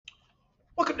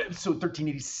Welcome to episode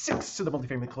 1386 of the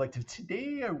Multifamily Collective.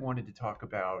 Today, I wanted to talk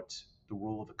about the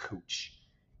role of a coach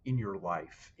in your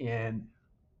life. And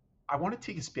I want to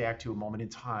take us back to a moment in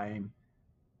time.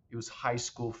 It was high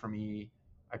school for me.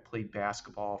 I played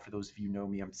basketball. For those of you who know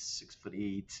me, I'm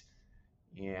 6'8",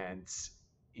 and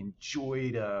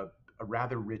enjoyed a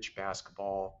rather rich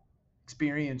basketball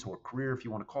experience or career, if you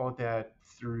want to call it that,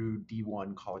 through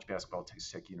D1 college basketball at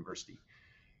Texas Tech University.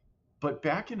 But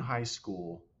back in high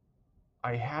school,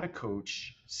 I had a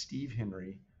coach, Steve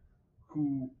Henry,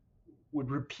 who would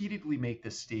repeatedly make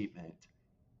the statement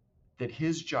that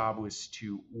his job was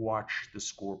to watch the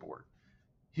scoreboard.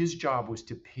 His job was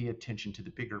to pay attention to the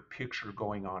bigger picture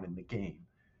going on in the game.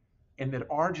 And that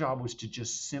our job was to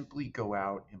just simply go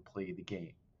out and play the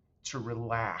game, to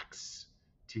relax,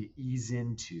 to ease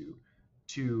into,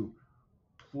 to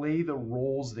play the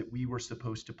roles that we were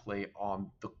supposed to play on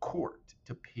the court,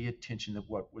 to pay attention to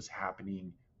what was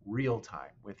happening real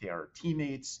time with our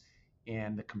teammates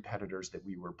and the competitors that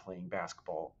we were playing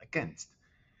basketball against.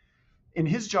 And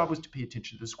his job was to pay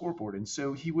attention to the scoreboard. And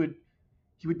so he would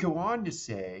go on to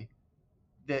say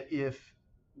that if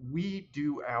we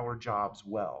do our jobs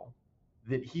well,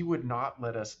 that he would not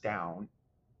let us down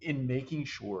in making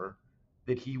sure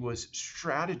that he was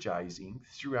strategizing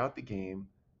throughout the game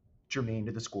germane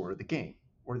to the score of the game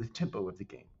or the tempo of the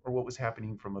game or what was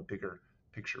happening from a bigger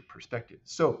picture perspective.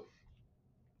 So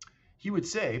he would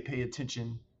say, pay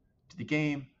attention to the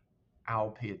game. I'll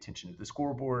pay attention to the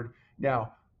scoreboard.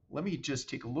 Now, let me just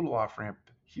take a little off ramp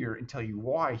here and tell you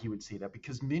why he would say that,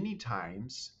 because many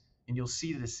times, and you'll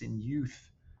see this in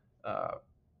youth uh,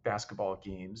 basketball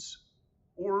games,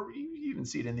 or you even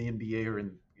see it in the NBA or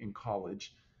in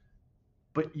college,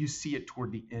 but you see it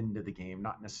toward the end of the game,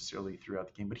 not necessarily throughout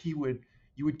the game. But you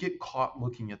would get caught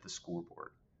looking at the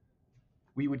scoreboard.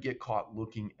 We would get caught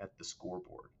looking at the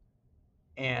scoreboard,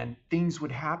 and things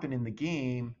would happen in the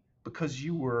game because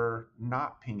you were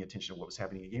not paying attention to what was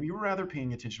happening in the game. You were rather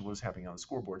paying attention to what was happening on the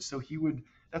scoreboard. So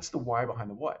that's the why behind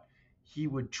the what. He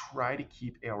would try to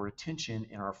keep our attention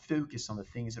and our focus on the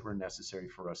things that were necessary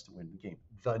for us to win the game.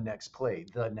 The next play,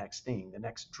 the next thing, the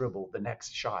next dribble, the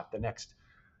next shot, the next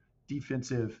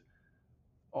defensive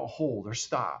hold or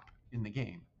stop in the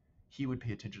game. He would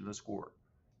pay attention to the score.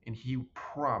 And he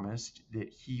promised that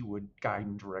he would guide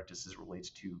and direct us as it relates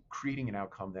to creating an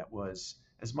outcome that was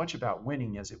as much about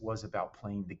winning as it was about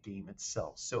playing the game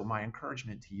itself. So my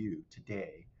encouragement to you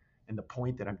today, and the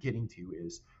point that I'm getting to,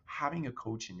 is having a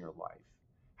coach in your life,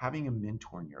 having a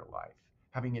mentor in your life,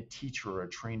 having a teacher or a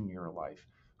trainer in your life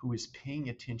who is paying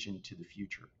attention to the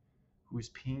future, who is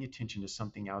paying attention to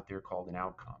something out there called an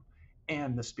outcome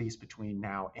and the space between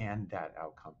now and that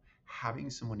outcome. Having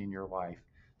someone in your life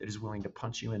that is willing to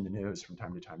punch you in the nose from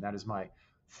time to time. That is my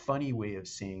funny way of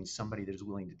saying somebody that is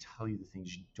willing to tell you the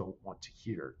things you don't want to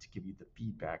hear, to give you the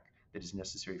feedback that is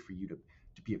necessary for you to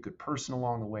be a good person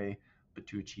along the way, but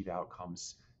to achieve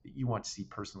outcomes that you want to see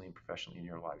personally and professionally in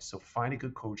your life. So find a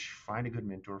good coach, find a good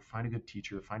mentor, find a good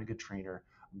teacher, find a good trainer.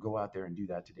 Go out there and do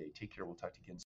that today. Take care. We'll talk to you again soon.